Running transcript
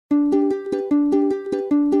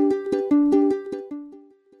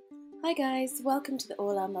Hi guys, welcome to the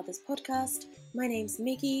All Our Mothers podcast. My name's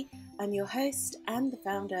Miggy. I'm your host and the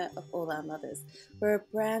founder of All Our Mothers. We're a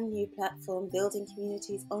brand new platform building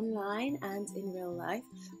communities online and in real life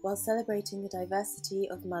while celebrating the diversity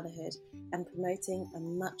of motherhood and promoting a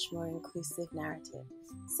much more inclusive narrative.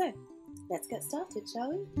 So, let's get started, shall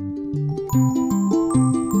we?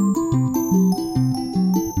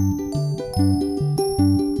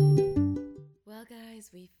 Well guys,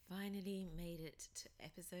 we finally made it to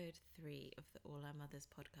episode 3 of the All Our Mothers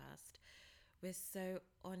podcast. We're so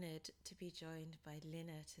honoured to be joined by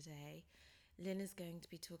Linna today. Linna's going to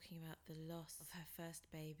be talking about the loss of her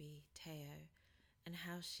first baby, Teo, and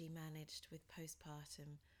how she managed with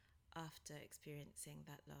postpartum after experiencing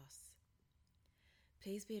that loss.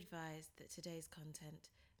 Please be advised that today's content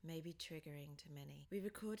may be triggering to many. We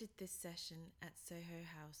recorded this session at Soho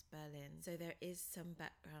House, Berlin, so there is some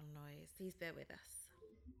background noise. Please bear with us.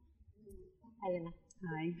 Hi, Linna.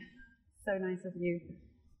 Hi. So nice of you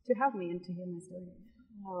to have me and to hear my story.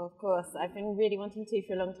 Oh, of course. I've been really wanting to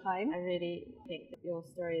for a long time. I really think that your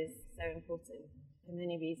story is so important for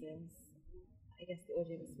many reasons. I guess the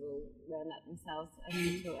audience will learn that themselves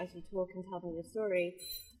as you talk and tell them your story.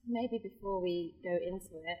 Maybe before we go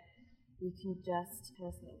into it, you can just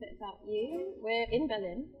tell us a little bit about you. We're in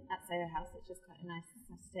Berlin at Soho House, which is quite a nice place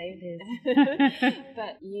to stay.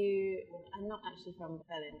 But you are not actually from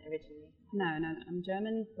Berlin originally. No. I'm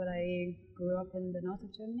German, but I grew up in the north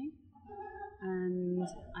of Germany. And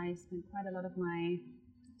I spent quite a lot of my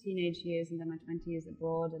teenage years and then my 20s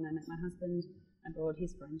abroad. And I met my husband abroad.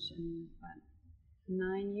 He's French. And about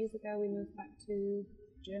 9 years ago, we moved back to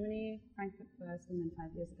Germany, Frankfurt first, and then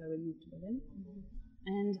 5 years ago, we moved to Berlin. Mm-hmm.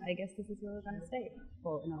 And I guess this is where we're going to stay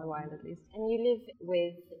for another while at least. And you live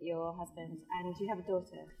with your husband and you have a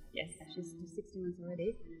daughter? Yes, she's 60 months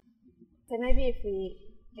already. So maybe if we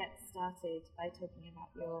get started by talking about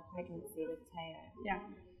your pregnancy with Teo. Yeah.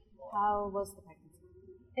 How was the pregnancy?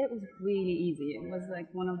 It was really easy. It was like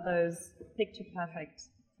one of those picture perfect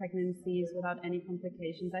pregnancies without any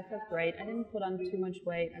complications. I felt great. I didn't put on too much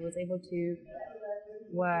weight. I was able to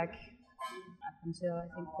work up until I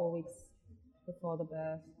think 4 weeks before the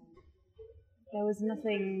birth. There was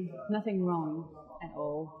nothing wrong at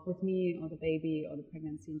all with me or the baby or the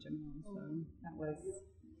pregnancy in general. So that was,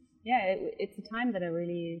 it's a time that I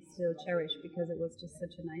really still cherish because it was just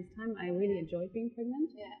such a nice time. I really enjoyed being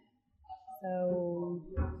pregnant. Yeah. So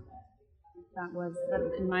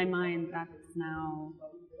that in my mind, that's now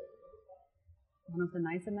one of the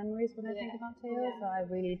nicer memories when I think about Teo. Yeah. So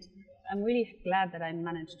I'm really glad that I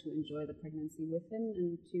managed to enjoy the pregnancy with him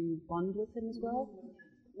and to bond with him as well.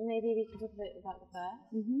 Maybe we can talk a bit about the birth.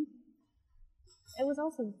 Mm-hmm. It was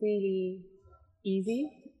also really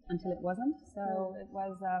easy until it wasn't. So it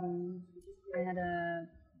was, I had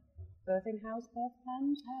a birthing house birth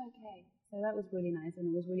planned. Oh, okay. So that was really nice,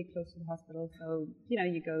 and it was really close to the hospital. So,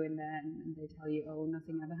 you go in there and they tell you, oh,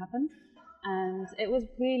 nothing ever happened. And it was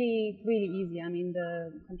really, really easy. I mean,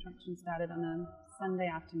 the contraction started on a Sunday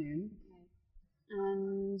afternoon. Okay.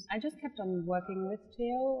 And I just kept on working with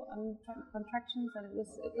Teo on contractions, and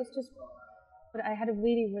it was just, but I had a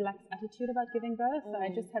really relaxed attitude about giving birth. So I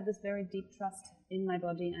just had this very deep trust in my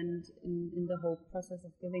body and in the whole process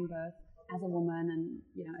of giving birth as a woman and,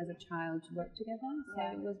 as a child to work together.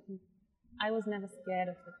 So I was never scared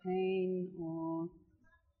of the pain or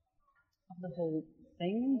of the whole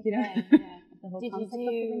thing, Yeah. the whole concept of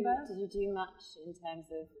giving birth. Did you do much in terms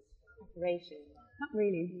of preparation? Not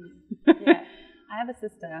really. Yeah. I have a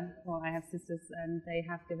sister, or I have sisters, and they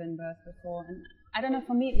have given birth before. And I don't know,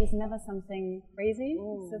 for me, it was never something crazy.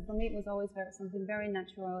 So for me, it was always something very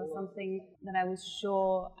natural, something that I was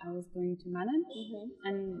sure I was going to manage. Mm-hmm.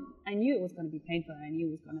 And I knew it was going to be painful. I knew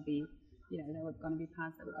it was going to be, there were going to be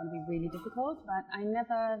parts that were going to be really difficult, but I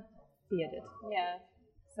never feared it. Yeah.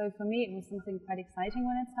 So for me, it was something quite exciting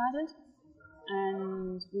when it started.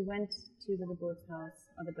 And we went to the Geburtshaus,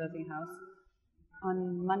 or the birthing house,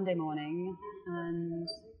 on Monday morning, and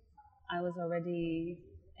I was already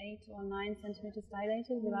 8 or 9 centimeters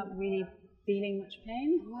dilated without really feeling much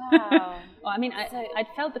pain. Wow. Well, I mean, I'd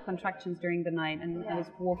felt the contractions during the night, and I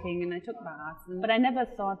was walking, and I took baths, but I never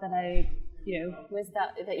thought that was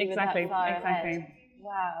that you exactly, were that far exactly. ahead?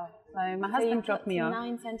 Wow. So my husband dropped me off.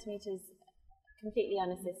 9 centimeters completely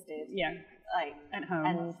unassisted. Yeah. Like at home.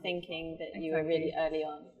 And thinking that you were really early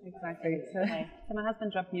on. Exactly. So my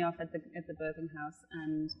husband dropped me off at the birthing house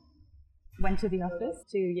and went to the office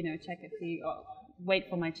to, check if wait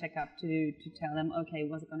for my checkup to tell them, okay,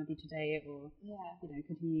 was it going to be today, or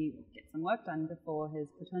could he get some work done before his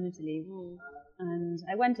paternity leave? And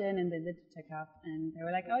I went in and they did the checkup, and they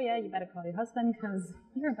were like, oh yeah, you better call your husband because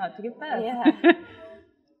you're about to give birth. Yeah.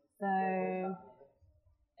 So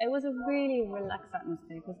it was a really relaxed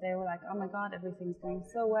atmosphere because they were like, oh my God, everything's going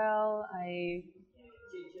so well. I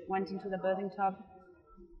went into the birthing tub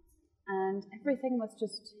and everything was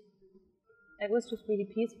just really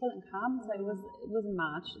peaceful and calm. So it was in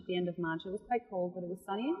March, at the end of March. It was quite cold, but it was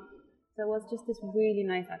sunny. So it was just this really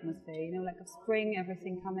nice atmosphere, you know, like a spring,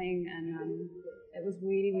 everything coming, and it was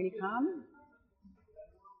really, really calm.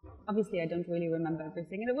 Obviously, I don't really remember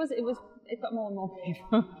everything, and it got more and more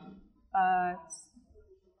painful. But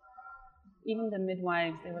even the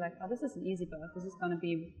midwives, they were like, "Oh, this is an easy birth. This is going to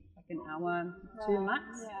be like an hour, 2 max."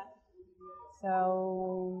 Yeah.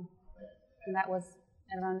 So that was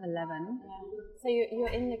at around 11. Yeah. So you're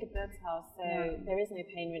in the Geburtshaus, so there is no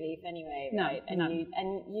pain relief anyway, No, right? And no.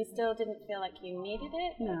 you still didn't feel like you needed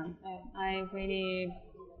it? No, Oh. I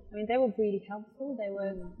mean, they were really helpful.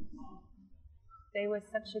 They were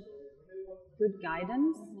such a good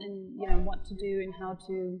guidance in, you know, what to do and how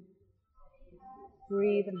to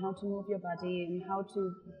breathe and how to move your body and how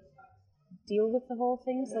to deal with the whole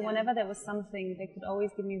thing. So whenever there was something, they could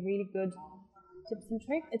always give me really good tips and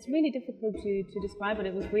tricks. It's really difficult to describe, but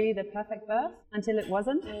it was really the perfect birth until it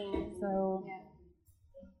wasn't. So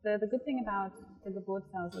the good thing about the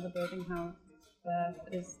Geburtshaus or the birthing house birth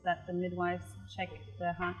is that the midwives check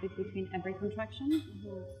the heartbeat between every contraction,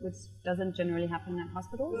 which doesn't generally happen at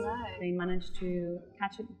hospitals. Right. They managed to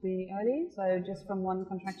catch it really early, so just from one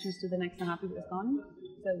contraction to the next, the heartbeat was gone.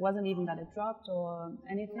 So it wasn't even that it dropped or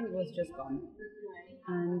anything; it was just gone,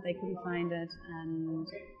 and they couldn't find it. And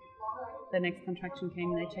the next contraction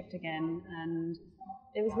came, and they checked again, and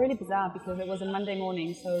it was really bizarre because it was a Monday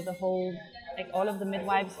morning, so the whole, like all of the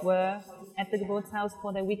midwives were at the Geburtshaus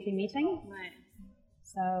for their weekly meeting. Right.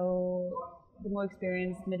 So the more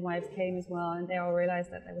experienced midwives came as well, and they all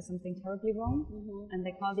realized that there was something terribly wrong, and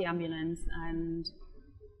they called the ambulance, and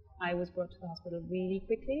I was brought to the hospital really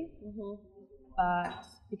quickly. But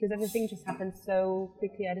because everything just happened so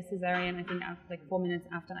quickly at a cesarean, I think after, like 4 minutes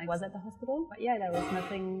after I was at the hospital. But yeah, there was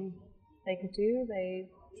nothing they could do. They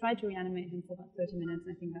tried to reanimate him for about 30 minutes.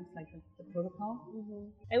 I think that's like the protocol.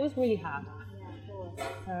 It was really hard. Yeah, of course.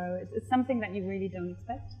 So it's something that you really don't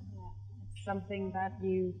expect. It's something that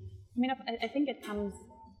I think it comes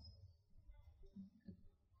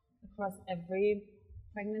across every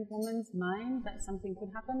pregnant woman's mind that something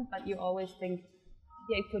could happen, but you always think,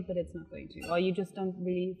 yeah, it could, but it's not going to. Or you just don't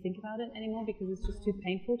really think about it anymore because it's just too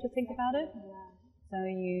painful to think about it. So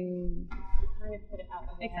you kind of put it out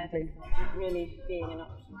of your head. Exactly. It's not really being an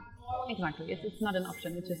option. Exactly. It's not an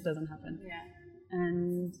option. It just doesn't happen. Yeah.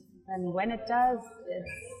 And when it does, it's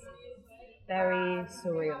very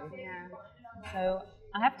surreal. Yeah. So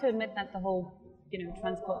I have to admit that the whole,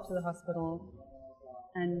 transport to the hospital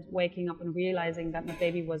and waking up and realizing that my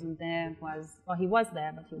baby wasn't there he was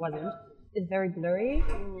there, but he wasn't, is very blurry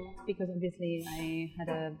because obviously I had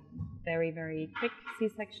a very, very quick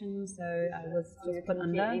C-section, so I was just put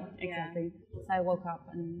under. Exactly. So I woke up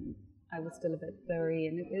and I was still a bit blurry,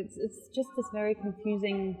 and it's just this very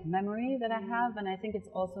confusing memory that I have, and I think it's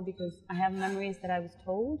also because I have memories that I was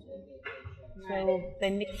told. So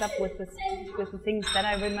they mix up with the things that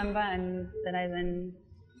I remember and that I then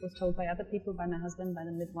was told by other people, by my husband, by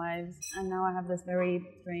the midwives, and now I have this very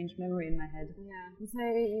strange memory in my head. Yeah. And so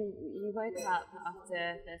you woke up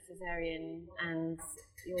after the cesarean, and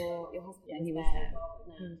your husband He was there. there.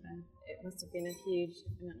 No. He was there. It must have been a huge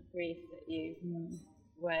amount of grief that you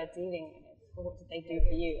were dealing with. Or what did they do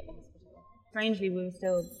for you at the hospital? Strangely, we were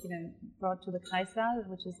still, brought to the Kreissaal,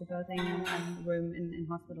 which is the birthing room in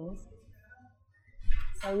hospitals.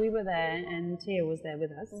 So we were there, and Theo was there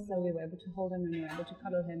with us, so we were able to hold him and we were able to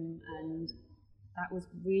cuddle him, and that was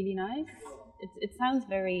really nice. It sounds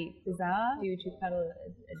very bizarre to cuddle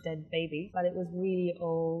a dead baby, but it was really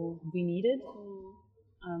all we needed.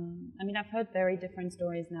 I've heard very different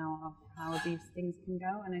stories now of how these things can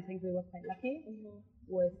go, and I think we were quite lucky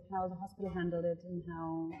with how the hospital handled it and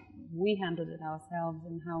how we handled it ourselves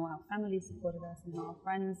and how our family supported us and how our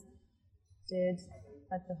friends did.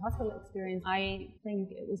 But the hospital experience, I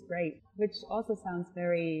think it was great, which also sounds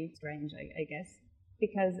very strange, I guess,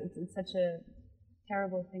 because it's such a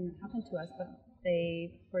terrible thing that happened to us. But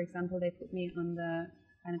for example, they put me on the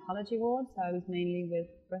gynecology ward, so I was mainly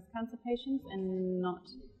with breast cancer patients and not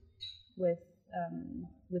with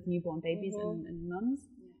newborn babies and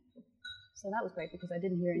mums. So that was great because I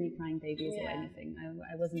didn't hear any crying babies or anything.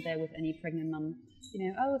 I wasn't there with any pregnant mum,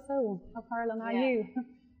 oh, so how far along are you?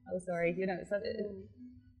 Oh, sorry, so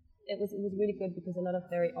it was really good because a lot of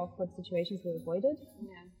very awkward situations were avoided.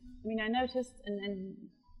 I noticed and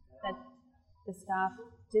that the staff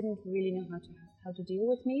didn't really know how to deal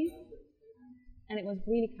with me, And it was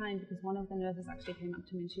really kind because one of the nurses actually came up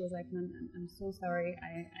to me and she was like, I'm so sorry.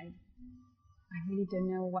 I really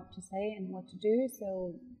don't know what to say and what to do.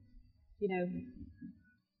 So,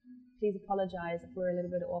 please apologize if we're a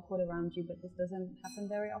little bit awkward around you, but this doesn't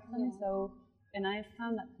happen very often. So, and I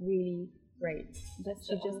found that really great. That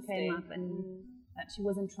she just came up and that she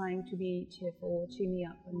wasn't trying to be cheerful or cheer me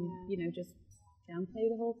up and, just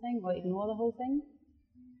downplay the whole thing or ignore the whole thing.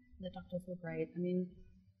 The doctors were great. I mean,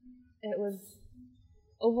 it was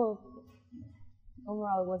overall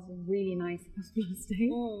it was a really nice hospital stay.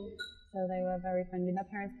 So they were very friendly. My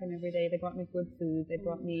parents came every day. They brought me good food. They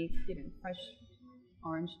brought me, fresh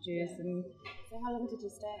orange juice. And so how long did you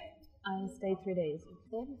stay? I stayed 3 days. Did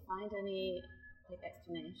they ever find any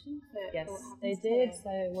explanation for yes, what happened? They did.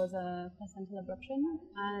 So it was a placental abruption,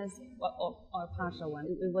 or a partial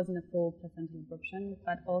one. It wasn't a full placental abruption,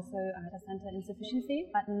 but also a placenta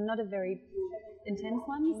insufficiency, but not a very intense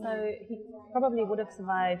one. So he probably would have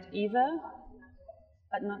survived either,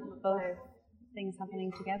 but not both things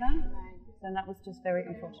happening together. Right. So that was just very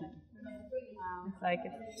unfortunate. Wow. It's like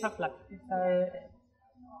it's tough luck. So,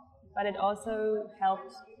 but it also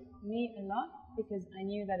helped me a lot because I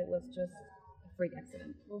knew that it was just freak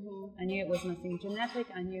accident. I knew it was nothing genetic.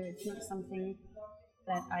 I knew it's not something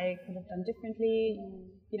that I could have done differently.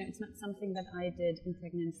 It's not something that I did in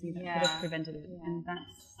pregnancy that could have prevented it. And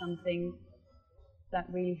that's something that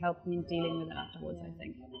really helped me in dealing with it afterwards, I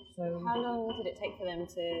think. So how long did it take for them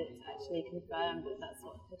to actually confirm that that's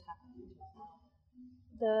what had happened?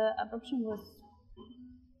 The abruption was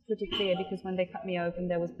pretty clear because when they cut me open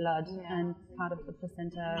there was blood and part of the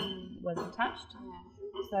placenta was attached.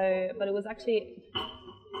 So, but it was actually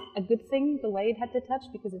a good thing the way it had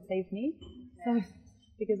detached because it saved me. So,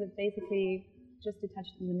 because it basically just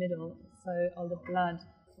detached in the middle, so all the blood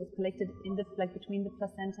was collected in between the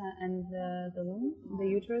placenta and the womb, the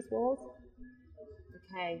uterus walls.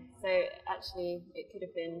 Okay, so actually it could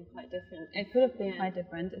have been quite different. It could have been quite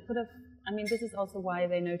different. It could have. I mean, this is also why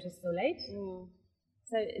they noticed so late.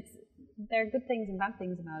 So there are good things and bad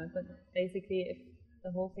things about it, but basically, if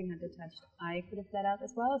the whole thing had detached, I could have bled out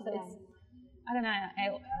as well. So it's, I don't know,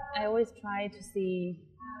 I always try to see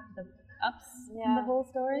the ups in the whole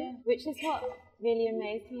story. Which is what really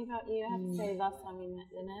amazed me about you. I have to say, last time we met,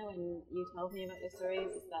 Lina, when you told me about your stories,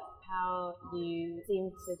 is that how you seem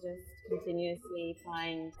to just continuously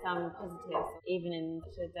find some positives, even in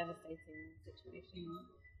such a devastating situation.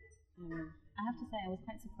 I have to say I was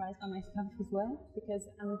quite surprised by myself as well because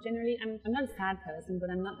I'm not a sad person, but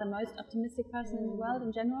I'm not the most optimistic person in the world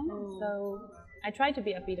in general. So I try to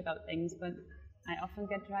be upbeat about things, but I often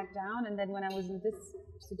get dragged down. And then when I was in this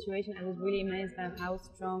situation, I was really amazed by how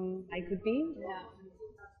strong I could be.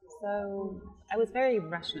 So I was very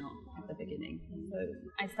rational at the beginning. So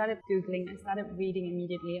I started Googling, I started reading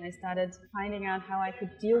immediately, I started finding out how I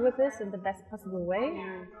could deal with this in the best possible way.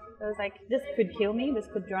 So I was like, this could kill me, this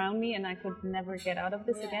could drown me, and I could never get out of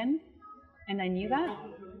this again. And I knew that.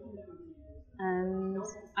 And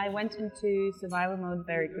I went into survival mode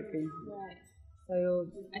very quickly. So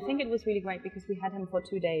I think it was really great because we had him for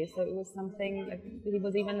 2 days. So it was something, like, he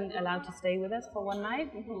was even allowed to stay with us for one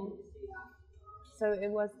night. So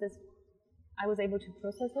it was this, I was able to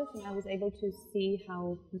process this and I was able to see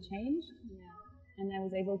how he changed. And I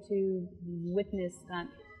was able to witness that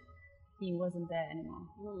he wasn't there anymore.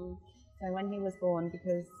 So when he was born,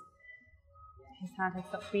 because his heart had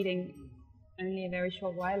stopped beating only a very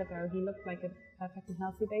short while ago, he looked like a perfectly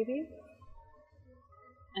healthy baby.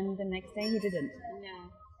 And the next day he didn't.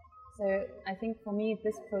 So I think for me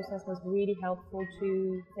this process was really helpful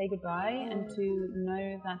to say goodbye and to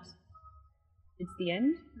know that it's the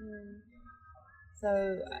end.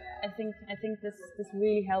 So I think this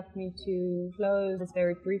really helped me to close this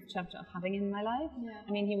very brief chapter of having him in my life.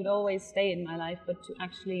 I mean, he would always stay in my life, but to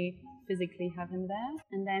actually physically have him there.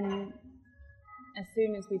 And then as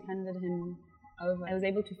soon as we'd handed him over, I was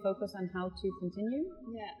able to focus on how to continue.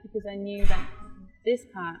 Because I knew that this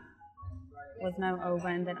part was now over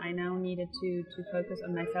and that I now needed to focus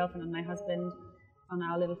on myself and on my husband, on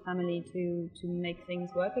our little family to make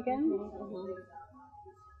things work again.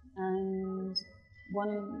 And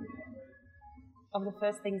one of the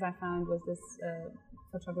first things I found was this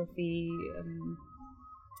photography. I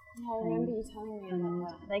remember you telling me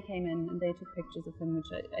about that. They came in and they took pictures of him,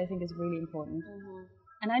 which I think is really important.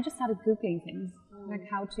 And I just started Googling things, like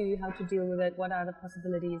how to deal with it, what are the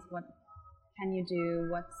possibilities, what can you do,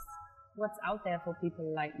 what's out there for people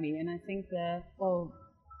like me. And I think the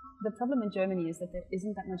problem in Germany is that there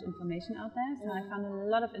isn't that much information out there. So I found a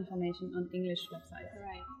lot of information on English websites,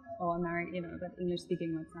 or American, but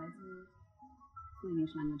English-speaking websites,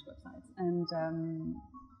 English language websites. And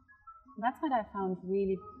that's what I found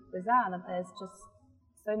really bizarre, that there's just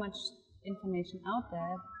so much information out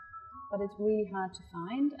there, but it's really hard to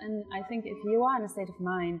find. And I think if you are in a state of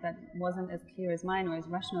mind that wasn't as clear as mine or as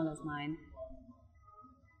rational as mine,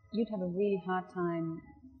 you'd have a really hard time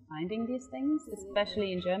finding these things,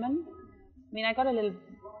 especially in German. I mean, I got a little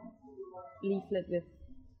leaflet with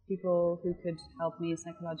people who could help me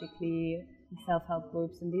psychologically, self-help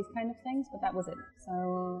groups and these kind of things, but that was it.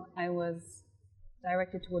 So I was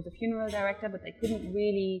directed towards a funeral director, but they couldn't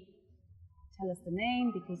really tell us the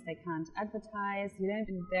name because they can't advertise. You know,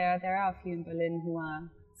 there are a few in Berlin who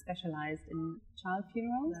are specialized in child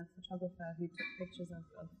funerals. A photographer who took pictures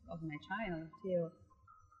of my child, Theo,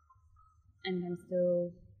 and I'm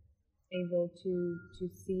still able to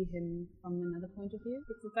see him from another point of view.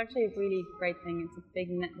 It's actually a really great thing. It's a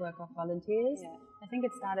big network of volunteers. Yeah. I think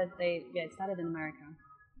it started in America,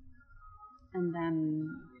 and then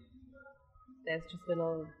there's just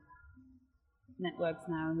little networks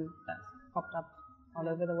now that's popped up all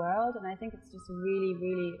over the world, and I think it's just a really,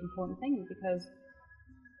 really important thing because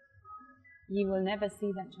you will never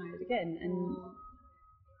see that child again. And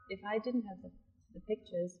if I didn't have the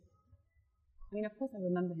pictures, I mean, of course I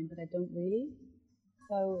remember him, but I don't really.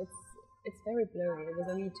 So it's very blurry. It was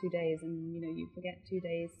only 2 days, and you forget 2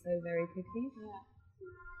 days so very quickly. Yeah.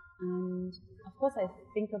 And of course I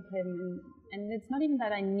think of him, and it's not even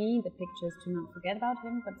that I need the pictures to not forget about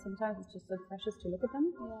him, but sometimes it's just so precious to look at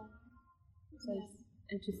them. Yeah. So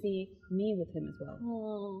and to see me with him as well.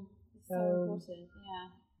 It's so important. Yeah.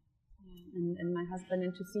 And my husband,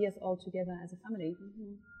 and to see us all together as a family.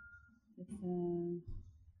 Mm-hmm.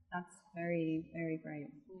 That's very, very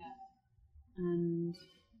great. Yeah. And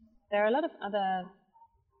there are a lot of other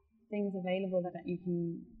things available that you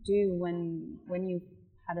can do when you've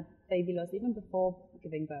had a baby loss, even before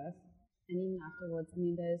giving birth, and even afterwards. I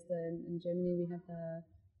mean, in Germany we have the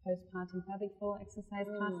postpartum pelvic floor exercise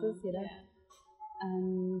classes, Yeah.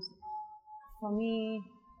 And for me,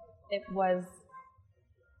 it wasn't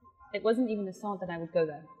even a thought that I would go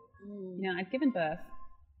there. I'd given birth.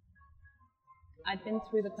 I'd been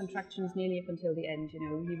through the contractions nearly up until the end.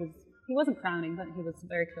 He wasn't crowning, but he was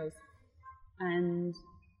very close. And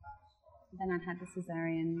then I'd had the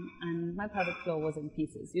cesarean, and my pelvic floor was in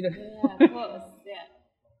pieces. Yeah, of course. Yeah.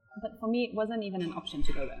 But for me, it wasn't even an option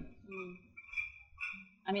to go there.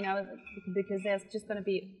 I mean, because there's just going to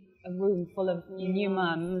be a room full of new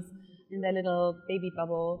mums in their little baby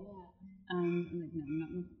bubble. Yeah. And I'm like, no, I'm not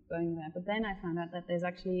going there. But then I found out that there's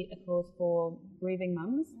actually a course for grieving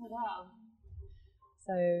mums. Oh, wow.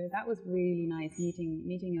 So that was really nice,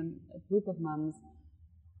 meeting a group of mums. I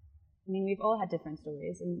mean, we've all had different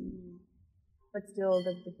stories, but still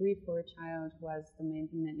the grief for a child was the main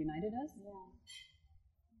thing that united us. Yeah.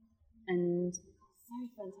 And so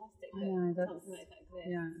fantastic that something like that exists.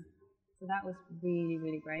 Yeah. So that was really,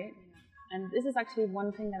 really great. Yeah. And this is actually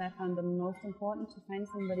one thing that I found the most important, to find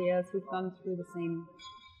somebody else who'd gone through the same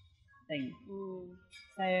thing.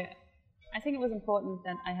 So I think it was important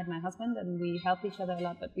that I had my husband, and we helped each other a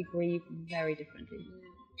lot, but we grieve very differently. Yeah.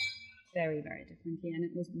 Very, very differently. And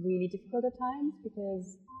it was really difficult at times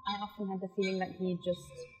because I often had the feeling that he just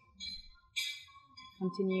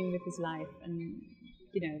continued with his life, and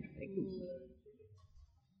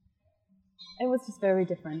it was just very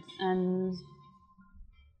different. And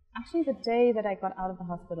actually the day that I got out of the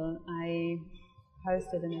hospital, I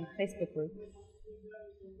posted in a Facebook group,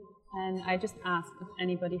 and I just asked if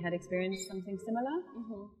anybody had experienced something similar.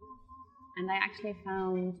 Mm-hmm. And I actually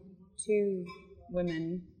found 2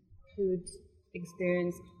 women who'd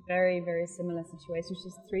experienced very, very similar situations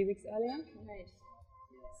just 3 weeks earlier. Right.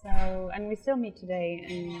 So, and we still meet today,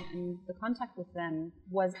 and the contact with them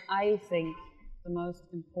was, I think, the most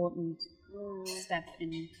important step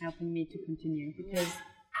in helping me to continue, because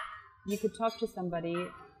you could talk to somebody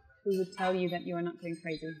who would tell you that you are not going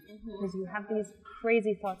crazy, because you have these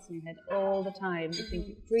crazy thoughts in your head all the time. You think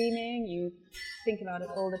you're dreaming, you think about it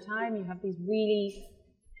all the time, you have these really,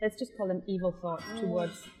 let's just call them evil thoughts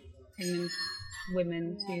towards pregnant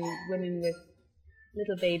women, to women with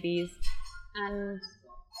little babies, and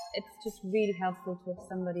it's just really helpful to have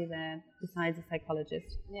somebody there besides a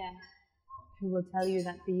psychologist who will tell you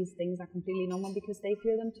that these things are completely normal because they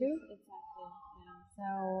feel them too. Exactly. Yeah.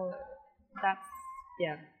 So that's,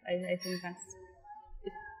 I think that's,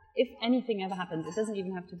 if anything ever happens, it doesn't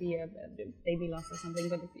even have to be a baby loss or something,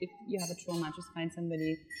 but if you have a trauma, just find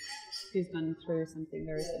somebody who's gone through something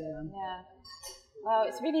very similar. Yeah. Well,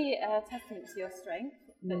 it's really a testament to your strength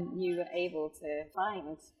that you were able to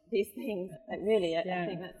find these things. Like, really, I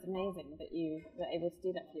think that's amazing that you were able to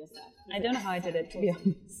do that for yourself. I don't know how I did it, to be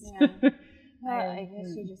honest. Yeah. Well, I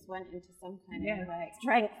guess you just went into some kind of like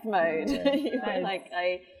strength mode. You were like,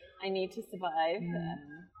 I need to survive.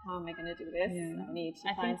 How am I going to do this? I need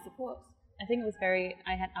to find support. I think it was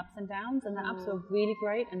I had ups and downs, and the ups were really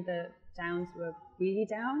great, and the downs were really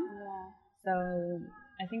down. Yeah. So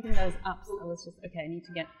I think in those ups, I was just, okay, I need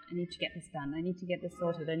to get this done. I need to get this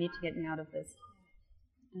sorted. I need to get me out of this.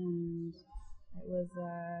 And it was,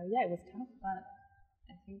 it was tough, but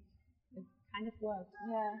I think it kind of worked.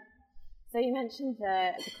 Yeah. So you mentioned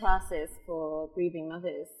the classes for grieving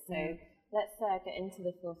mothers. So let's get into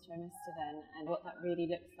the 4th trimester then, and what that really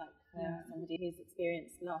looks like for somebody who's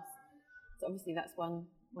experienced loss. So obviously that's one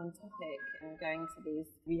topic, and going to these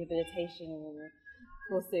rehabilitation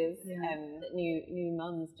courses that new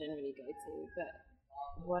mums generally go to. But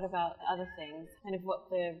what about other things? Kind of what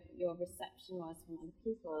your reception was from other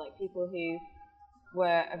people, like people who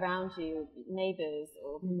were around you, neighbours,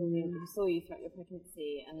 or people who saw you throughout your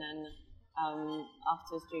pregnancy, and then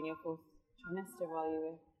afterwards during your 4th trimester while you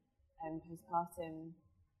were postpartum,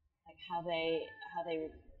 like how they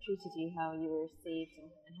treated you, how you were received,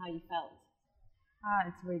 and how you felt.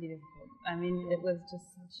 It's really difficult. I mean, it was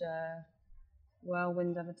just such a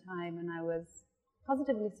whirlwind of a time, and I was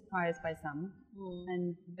positively surprised by some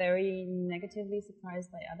and very negatively surprised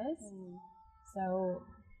by others. So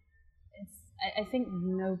I think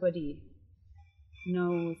nobody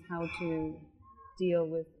knows how to deal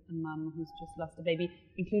with a mum who's just lost a baby,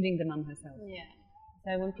 including the mum herself. Yeah.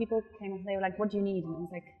 So when people came up, they were like, "What do you need?" And I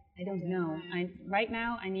was like, "I don't know. Right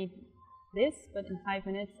now I need this, but in 5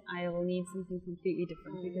 minutes I will need something completely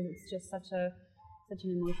different," because it's just such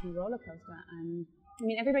an emotional roller coaster. And I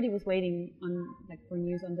mean, everybody was waiting for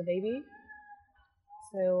news on the baby,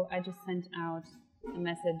 so I just sent out a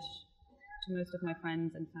message to most of my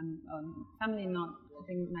friends and family. I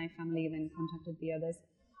think my family then contacted the others,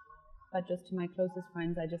 but just to my closest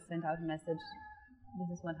friends, I just sent out a message.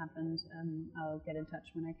 This is what happened. I'll get in touch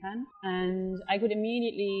when I can. And I could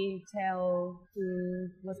immediately tell who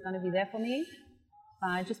was going to be there for me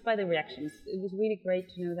just by the reactions. It was really great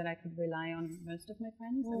to know that I could rely on most of my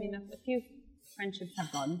friends. I mean, a few friendships have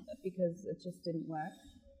gone because it just didn't work.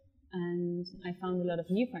 And I found a lot of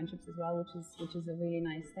new friendships as well, which is a really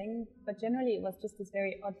nice thing. But generally, it was just this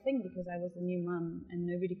very odd thing because I was a new mum and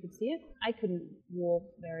nobody could see it. I couldn't walk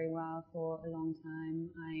very well for a long time.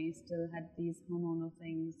 I still had these hormonal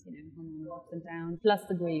things, hormonal ups and downs, plus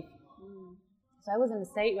the grief. So I was in a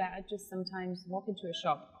state where I'd just sometimes walk into a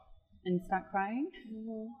shop and start crying,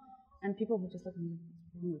 and people would just look at me,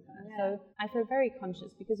 "What's wrong with her?" Yeah. So I feel very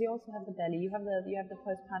conscious because you also have the belly, you have the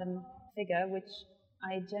postpartum figure, which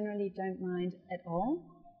I generally don't mind at all.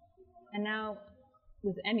 And now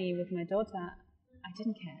with Emmy, with my daughter, I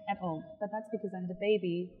didn't care at all. But that's because I had a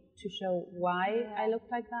baby to show why I looked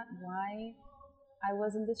like that, why I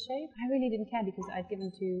was in this shape. I really didn't care because I'd given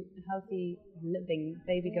to a healthy, living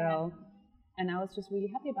baby girl. And I was just really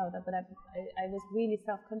happy about that. But I was really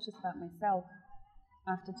self-conscious about myself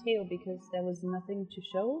after Theo because there was nothing to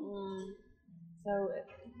show. So it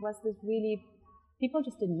was this really... People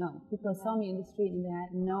just didn't know. People saw me in the street and they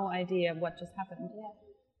had no idea what just happened.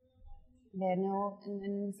 They had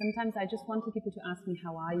and sometimes I just wanted people to ask me,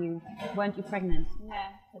 "How are you? Weren't you pregnant?"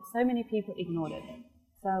 But so many people ignored it.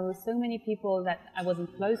 So many people that I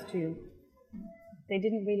wasn't close to, they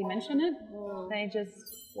didn't really mention it. They just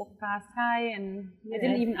walked past, "Hi," and I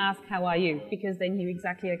didn't even ask, "How are you?" because they knew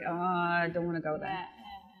exactly I don't want to go there.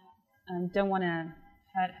 Don't want to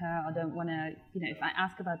hurt her, or don't want to, if I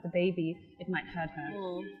ask about the baby, it might hurt her.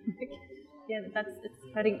 It's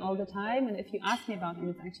hurting all the time, and if you ask me about him,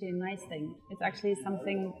 it's actually a nice thing. It's actually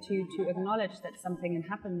something to acknowledge that something had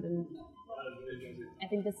happened, and I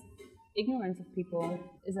think this ignorance of people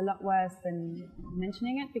is a lot worse than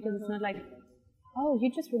mentioning it, because it's not like, "Oh,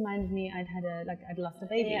 you just reminded me I'd lost a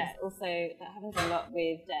baby." Yeah, also that happens a lot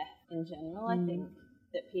with death in general. I think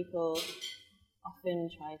that people often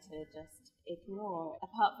try to just ignore,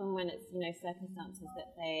 apart from when it's circumstances that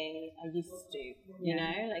they are used to,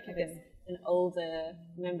 like if it's an older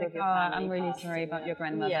member of your family. I'm really sorry about your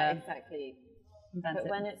grandmother. Yeah, exactly. But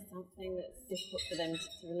when it's something that's difficult for them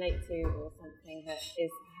to relate to, or something that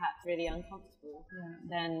is perhaps really uncomfortable,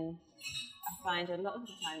 then I find a lot of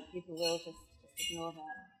the time people will just ignore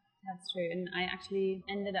that. That's true, and I actually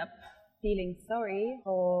ended up feeling sorry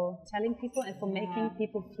for telling people and for making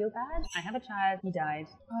people feel bad. I have a child, he died.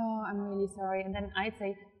 "Oh, I'm really sorry." And then I'd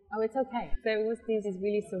say, oh, it's okay. So it was these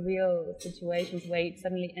really surreal situations where you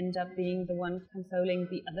suddenly end up being the one consoling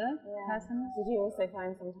the other person. Did you also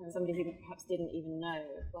find sometimes somebody who perhaps didn't even know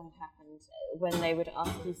what had happened, when they would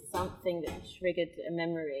ask you something that triggered a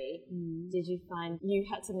memory, did you find you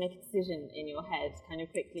had to make a decision in your head kind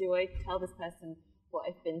of quickly? Do I tell this person what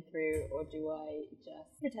I've been through, or do I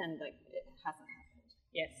just pretend like it hasn't happened?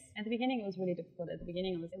 Yes. At the beginning it was really difficult. At the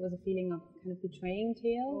beginning it was a feeling of kind of betraying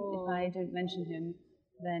Theo. If I don't mention him,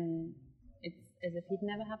 then it's as if he'd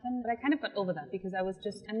never happened. But I kind of got over that because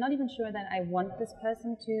I'm not even sure that I want this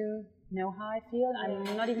person to know how I feel.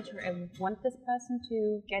 I'm not even sure I want this person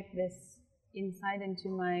to get this insight into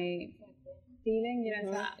my feeling,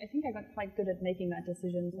 so I think I got quite good at making that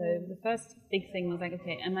decision. So the first big thing was like,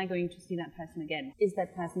 okay, am I going to see that person again? Is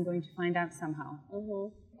that person going to find out somehow?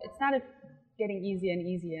 It started getting easier and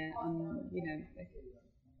easier on, like,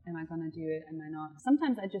 am I gonna do it? Am I not?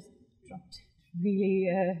 Sometimes I just dropped really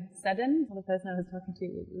sudden. So the person I was talking to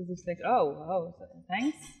was just like, oh, so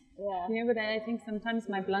thanks. Yeah. But I think sometimes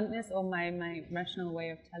my bluntness or my rational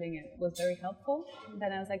way of telling it was very helpful.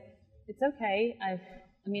 Then I was like, it's okay.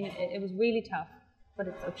 It was really tough, but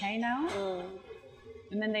it's okay now.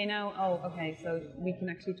 And then they know, oh, okay, so we can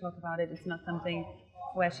actually talk about it. It's not something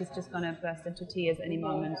where she's just gonna burst into tears any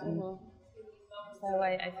moment. And so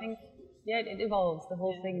I think, it evolves, the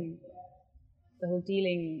whole thing, the whole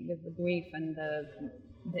dealing with the grief and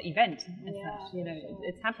the event as such.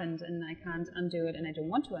 It's happened and I can't undo it and I don't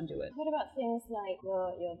want to undo it. What about things like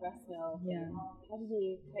your breast milk? Yeah. How did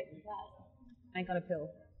you cope with that? I got a pill.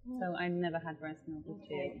 So I never had breast milk with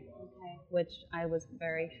Theo, which I was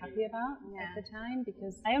very happy about at the time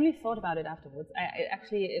because I only thought about it afterwards.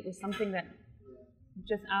 It was something that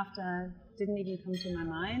just after didn't even come to my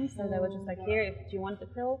mind. So they were just like, here, if you want the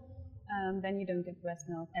pill, then you don't get breast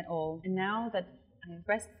milk at all. And now that I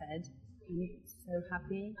breastfed, I'm so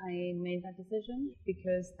happy I made that decision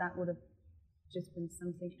because that would have just been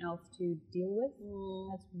something else to deal with.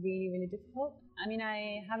 That's really, really difficult.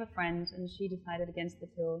 I have a friend and she decided against the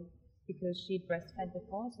pill because she'd breastfed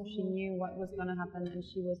before, so she knew what was going to happen and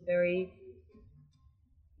she was very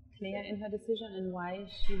clear in her decision and why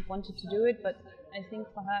she wanted to do it. But I think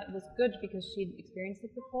for her it was good because she'd experienced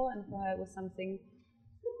it before and for her it was something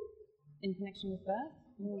in connection with birth,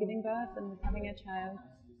 giving birth and having a child.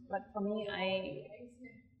 But for me,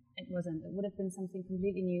 it wasn't. It would have been something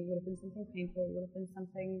completely new. It would have been something painful. It would have been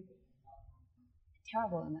something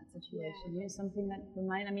terrible in that situation. Something that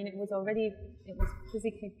it was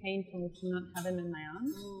physically painful to not have him in my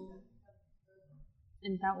arms.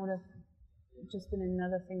 And that would have just been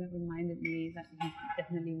another thing that reminded me that he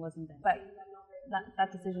definitely wasn't there. But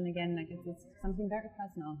that decision again, it's something very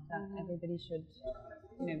personal that everybody should,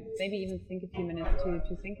 maybe even take a few minutes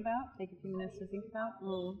to think about. But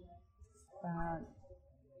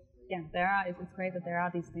it's great that there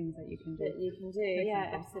are these things that you can do.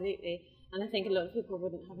 Absolutely. And I think a lot of people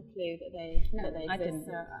wouldn't have a clue that they exist. I didn't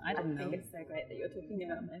know. I think it's so great that you're talking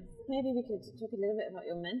about this. Maybe we could talk a little bit about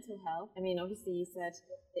your mental health. Obviously you said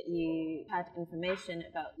that you had information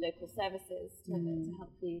about local services to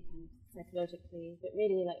help you kind of psychologically, but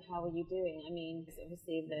really, how are you doing?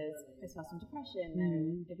 Obviously there's postpartum depression.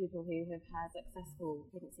 There are people who have had successful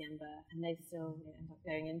pregnancy and birth, and they still end up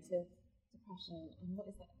going into depression. And what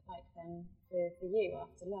is that like then for you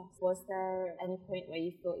after loss? Was there any point where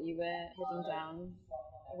you thought you were heading down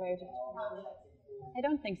a road of depression? I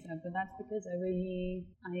don't think so, but that's because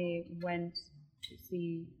I went to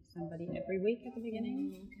see somebody every week at the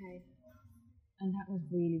beginning. And that was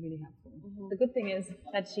really, really helpful. The good thing is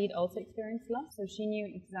that she'd also experienced loss, so she knew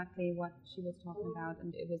exactly what she was talking about,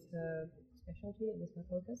 and it was her specialty, it was her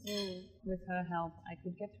focus. With her help, I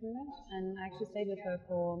could get through it, and I actually stayed with her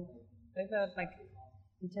for over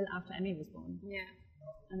until after Emmy was born.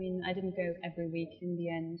 I didn't go every week in the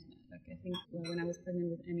end. I think when I was pregnant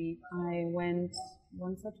with Emmy, I went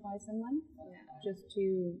once or twice a month, just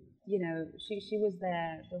to, she was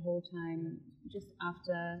there the whole time, just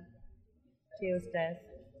after Theo's death,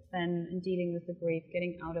 then dealing with the grief,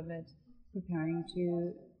 getting out of it, preparing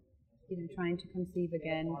to, trying to conceive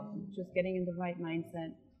again, just getting in the right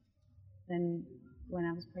mindset. Then when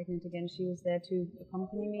I was pregnant again, she was there to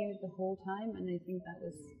accompany me the whole time, and I think that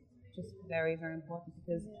was just very, very important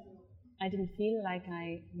because I didn't feel like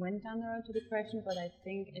I went down the road to depression, but I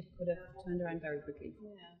think it could have turned around very quickly.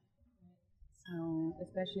 So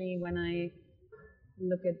especially when I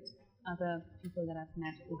look at other people that I've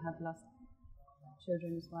met who have lost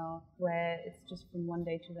children as well, where it's just from one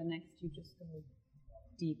day to the next, you just go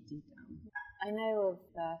deep, deep down. I know of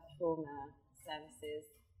birth trauma services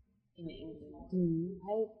in England.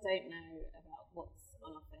 I don't know about what's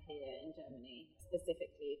on offer here in Germany.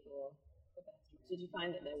 specifically for breast? Did you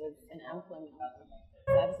find that there was an ample amount of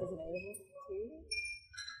services available to you?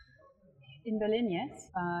 In Berlin,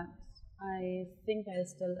 yes, but I think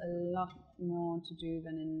there's still a lot more to do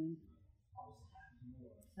than in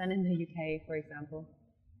the UK, for example,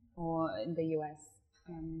 or in the US.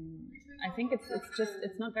 I think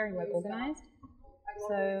it's not very well organized.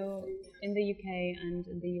 So in the UK and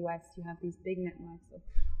in the US, you have these big networks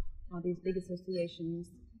or these big associations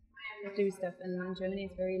that do stuff, and in Germany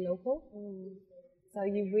it's very local. So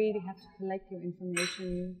you really have to collect your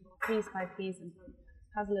information piece by piece and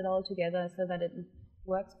puzzle it all together so that it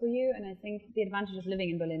works for you. And I think the advantage of living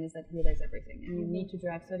in Berlin is that here there's everything, and you need to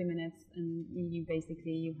drive 30 minutes, and you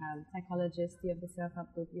have psychologists, you have the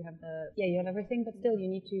self-help group, you have everything, but still you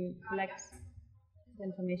need to collect the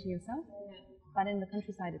information yourself. But in the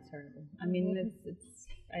countryside it's terrible. I mean,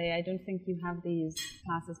 I don't think you have these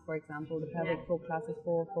classes, for example, the pelvic floor classes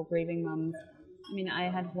for grieving mums. I mean, I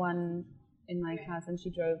had one in my class and she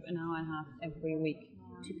drove an hour and a half every week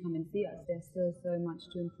to come and see us. There's still so much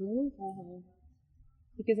to improve.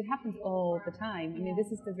 Because it happens all the time. I mean,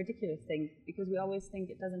 this is the ridiculous thing, because we always think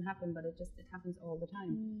it doesn't happen, but it happens all the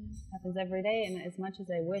time. It happens every day, and as much as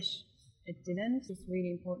I wish it didn't, it's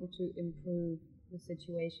really important to improve the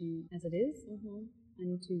situation as it is,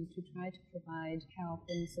 and to try to provide help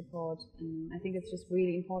and support. And I think it's just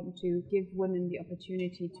really important to give women the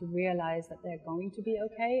opportunity to realize that they're going to be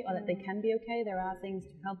okay, or that they can be okay. There are things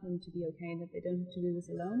to help them to be okay, that they don't have to do this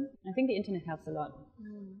alone. I think the internet helps a lot.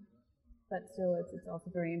 But still, it's also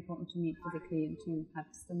very important to meet physically and to have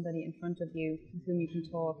somebody in front of you with whom you can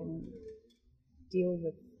talk and deal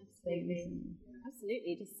with things.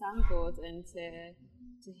 Absolutely, to soundboard and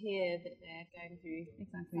to hear that they're going through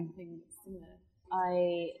something similar.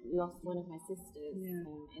 I lost one of my sisters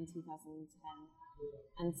in 2010,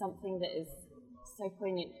 and something that is so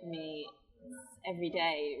poignant for me every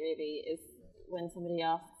day really is when somebody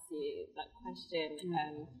asks you that question,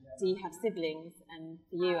 do you have siblings? And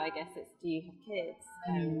for you, I guess it's, do you have kids?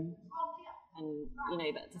 And you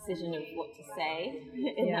know, that decision of what to say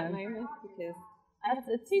in that moment, because I have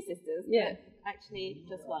two sisters, but actually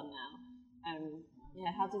just one now.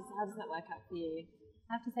 How does that work out for you?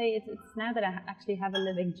 I have to say, it's now that I actually have a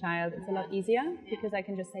living child, it's a lot easier because I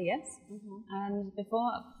can just say yes. And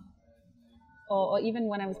before, or even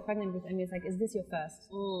when I was pregnant with Emmy, it's like, is this your first?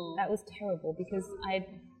 That was terrible, because I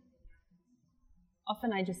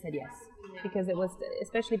just said yes, because it was,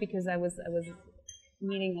 especially because I was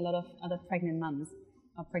meeting a lot of other pregnant mums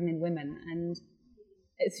or pregnant women, and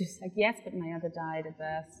it's just like, yes, but my other died at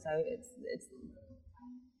birth, so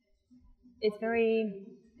it's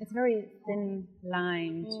very thin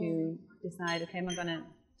line to decide, okay, am I going to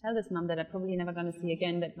tell this mum that I'm probably never going to see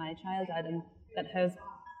again, that my child died, and that hers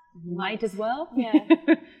might as well?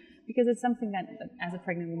 Because it's something that as a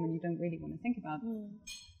pregnant woman you don't really want to think about.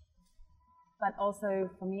 But also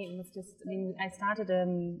for me it was just, I mean, I started a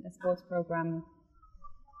sports program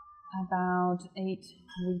about 8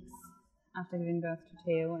 weeks after giving birth to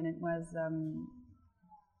Theo, and it was a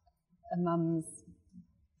mum's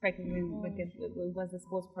pregnant, it was a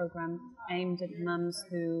sports program aimed at mums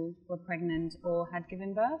who were pregnant or had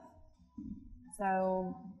given birth.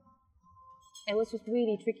 So it was just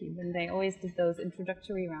really tricky when they always did those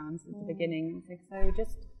introductory rounds at the beginning. It's like, so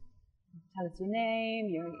just tell us your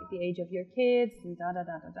name, the age of your kids, and da da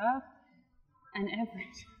da da da. And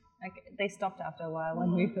they stopped after a while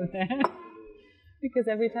when we were there, because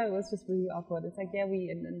every time it was just really awkward. It's like,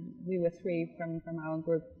 we were 3 from our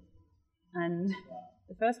group, and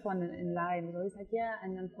the first one in line was always like,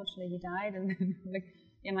 and unfortunately he died, and then like,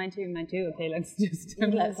 mine too. Okay, let's just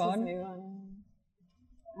move on.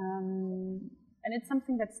 And it's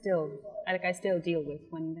something that I still deal with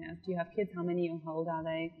when do you have kids? How many? Or how old are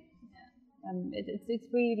they? It's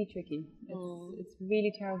really tricky. It's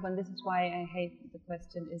really terrible, and this is why I hate the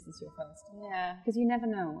question, is this your first? Because you never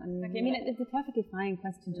know. And I mean, it's a perfectly fine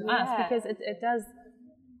question to ask, because it does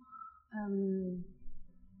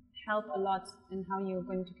help a lot in how you're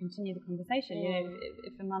going to continue the conversation. You know,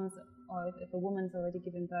 if a mum's or if a woman's already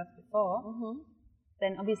given birth before,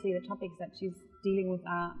 then obviously the topics that she's dealing with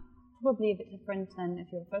are probably a bit different than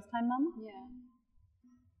if you're a first-time mum.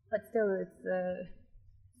 But still, it's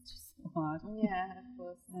just so hard. Of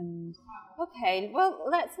course. And okay, well,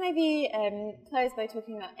 let's maybe close by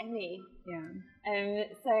talking about Emmy.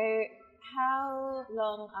 So how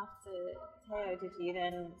long after Theo did you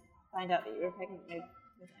then find out that you were pregnant with Emmy?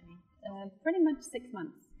 Pretty much 6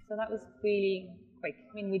 months. So that was really quick.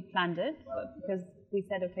 I mean, we'd planned it, but because we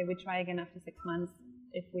said, okay, we'd try again after 6 months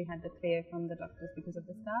if we had the clear from the doctors because of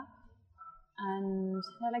the scar. And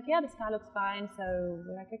they're like, the scar looks fine. So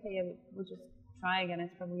we're like, okay, we'll just try again.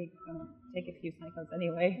 It's probably going to take a few cycles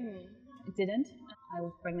anyway. It didn't. I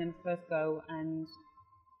was pregnant first go, and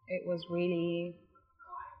it was really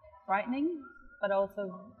frightening, but also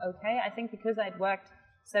okay. I think because I'd worked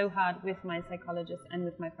so hard with my psychologist and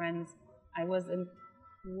with my friends, I was in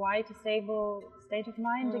quite a stable state of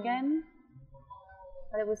mind again.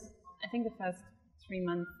 But it was, I think the first 3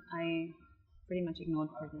 months I pretty much ignored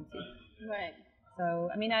pregnancy. Right. So,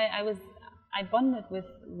 I mean, I bonded with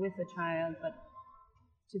a child, but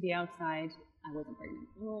to the outside, I wasn't pregnant.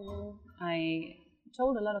 I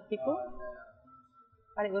told a lot of people,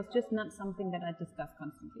 but it was just not something that I discussed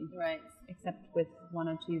constantly. Right. Except with 1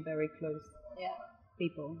 or 2 very close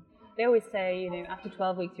people. They always say, after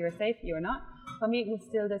 12 weeks you're safe, you're not. For me, it was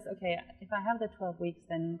still this, okay, if I have the 12 weeks,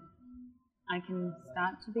 then I can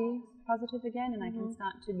start to be positive again, and I can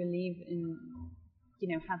start to believe in,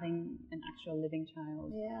 having an actual living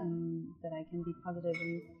child, and that I can be positive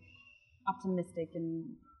and optimistic.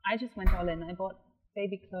 And I just went all in. I bought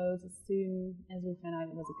baby clothes as soon as we found out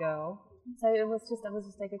it was a girl. So I was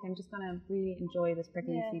just like, okay, I'm just gonna really enjoy this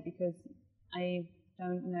pregnancy because I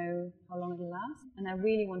don't know how long it'll last, and I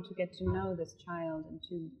really want to get to know this child and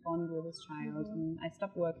to bond with this child. And I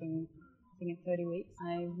stopped working, I think, at 30 weeks.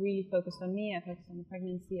 I really focused on me. I focused on the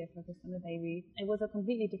pregnancy. I focused on the baby. It was a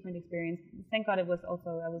completely different experience. Thank God I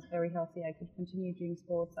was very healthy. I could continue doing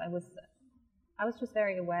sports. I was just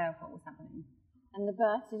very aware of what was happening. And the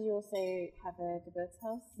birth, did you also have the birth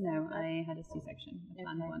house? No, I had a C-section, a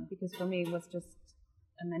planned one, because for me it was just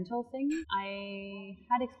a mental thing. I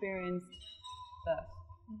had experienced birth.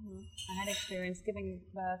 I had experienced giving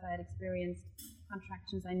birth. I had experienced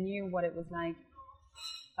contractions. I knew what it was like,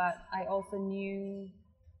 but I also knew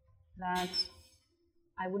that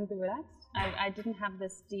I wouldn't be relaxed. I didn't have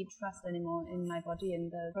this deep trust anymore in my body in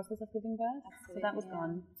the process of giving birth. Absolutely, so that was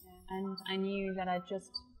gone. And I knew that I'd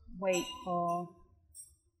just wait for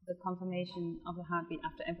the confirmation of the heartbeat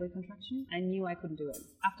after every contraction. I knew I couldn't do it.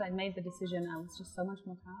 After I made the decision, I was just so much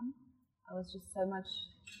more calm. I was just so much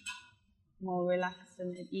more relaxed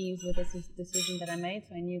and at ease with this decision that I made,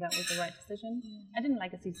 so I knew that was the right decision. I didn't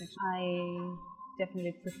like a C-section. I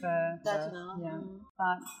definitely prefer vaginal.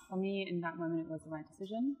 But for me, in that moment, it was the right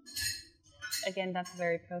decision. Again, that's a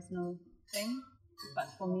very personal thing, but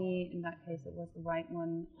for me, in that case, it was the right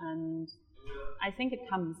one, and I think it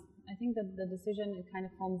comes. I think that the decision, it kind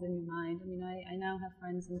of forms in your mind. I mean, I now have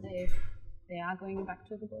friends, and they are going back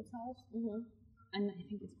to the birth house. And I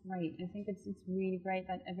think it's great. I think it's really great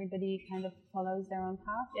that everybody kind of follows their own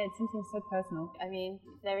path. Yeah, it's something so personal. I mean,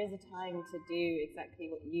 if there is a time to do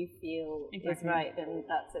exactly what you feel is right, then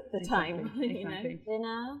that's at the time. Exactly.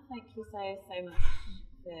 Lina, thank you so much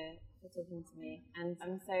for talking to me. And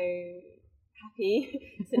I'm so happy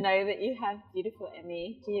to know that you have beautiful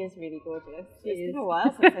Emmy. She is really gorgeous. It's been a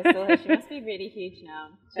while since I saw her. She must be really huge now.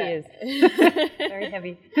 She is. Very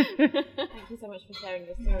heavy. Thank you so much for sharing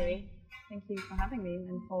your story. Thank you for having me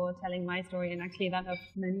and for telling my story, and actually that of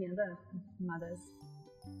many other mothers.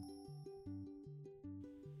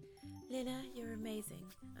 Lina, you're amazing.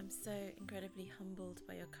 I'm so incredibly humbled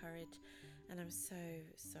by your courage, and I'm so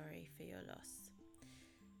sorry for your loss.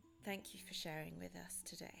 Thank you for sharing with us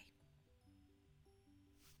today.